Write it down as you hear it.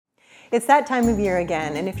It's that time of year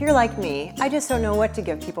again, and if you're like me, I just don't know what to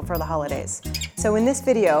give people for the holidays. So in this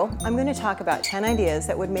video, I'm going to talk about 10 ideas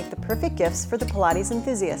that would make the perfect gifts for the Pilates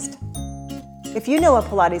enthusiast. If you know a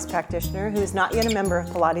Pilates practitioner who is not yet a member of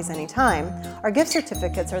Pilates Anytime, our gift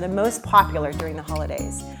certificates are the most popular during the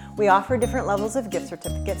holidays. We offer different levels of gift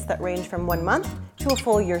certificates that range from 1 month to a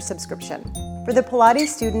full year subscription. For the Pilates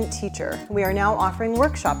student teacher, we are now offering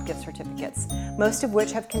workshop gift certificates, most of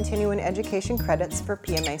which have continuing education credits for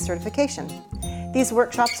PMA certification. These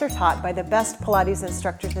workshops are taught by the best Pilates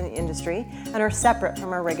instructors in the industry and are separate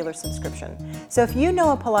from our regular subscription. So if you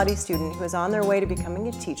know a Pilates student who is on their way to becoming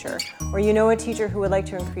a teacher, or you know a teacher who would like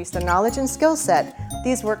to increase their knowledge and skill set,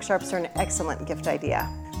 these workshops are an excellent gift idea.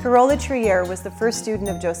 Carola Trier was the first student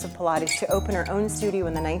of Joseph Pilates to open her own studio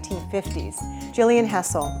in the 1950s. Jillian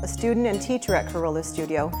Hessel, a student and teacher at Carola's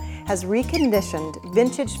studio, has reconditioned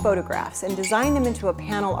vintage photographs and designed them into a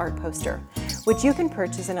panel art poster, which you can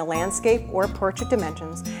purchase in a landscape or portrait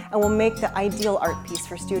dimensions and will make the ideal art piece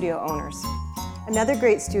for studio owners. Another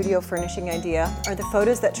great studio furnishing idea are the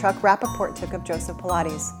photos that Chuck Rappaport took of Joseph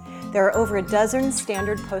Pilates. There are over a dozen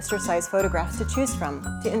standard poster-sized photographs to choose from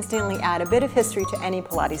to instantly add a bit of history to any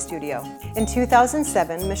Pilates studio. In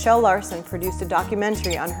 2007, Michelle Larson produced a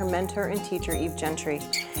documentary on her mentor and teacher, Eve Gentry.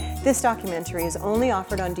 This documentary is only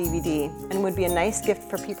offered on DVD and would be a nice gift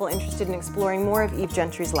for people interested in exploring more of Eve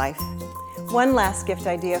Gentry's life. One last gift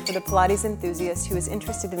idea for the Pilates enthusiast who is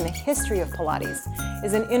interested in the history of Pilates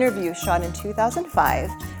is an interview shot in 2005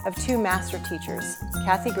 of two master teachers,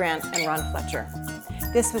 Kathy Grant and Ron Fletcher.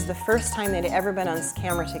 This was the first time they'd ever been on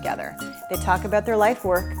camera together. They talk about their life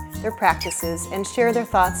work, their practices, and share their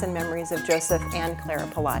thoughts and memories of Joseph and Clara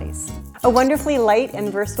Pilates. A wonderfully light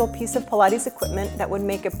and versatile piece of Pilates equipment that would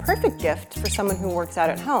make a perfect gift for someone who works out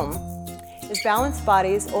at home is Balanced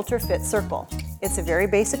Body's Ultra Fit Circle. It's a very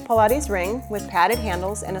basic Pilates ring with padded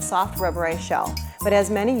handles and a soft rubberized shell, but has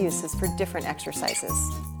many uses for different exercises.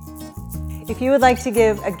 If you would like to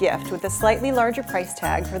give a gift with a slightly larger price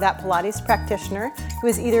tag for that Pilates practitioner who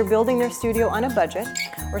is either building their studio on a budget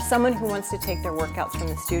or someone who wants to take their workouts from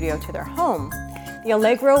the studio to their home, the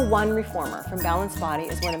Allegro One Reformer from Balanced Body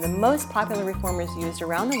is one of the most popular reformers used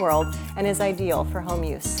around the world and is ideal for home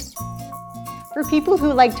use. For people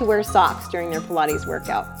who like to wear socks during their Pilates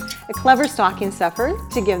workout, a clever stocking stuffer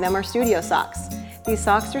to give them are studio socks. These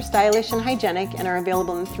socks are stylish and hygienic and are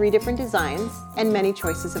available in 3 different designs and many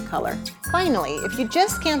choices of color. Finally, if you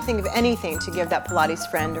just can't think of anything to give that Pilates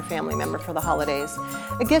friend or family member for the holidays,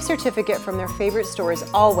 a gift certificate from their favorite store is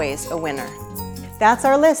always a winner. That's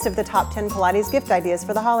our list of the top 10 Pilates gift ideas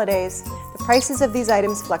for the holidays. The prices of these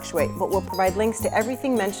items fluctuate, but we'll provide links to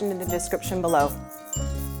everything mentioned in the description below.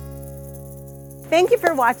 Thank you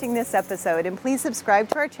for watching this episode, and please subscribe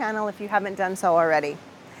to our channel if you haven't done so already.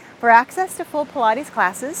 For access to full Pilates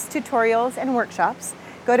classes, tutorials, and workshops,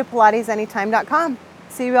 go to pilatesanytime.com.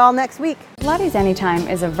 See you all next week. Pilates Anytime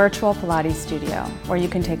is a virtual Pilates studio where you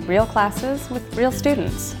can take real classes with real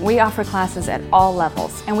students. We offer classes at all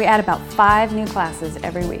levels, and we add about 5 new classes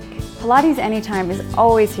every week. Pilates Anytime is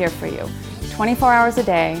always here for you, 24 hours a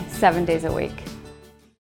day, 7 days a week.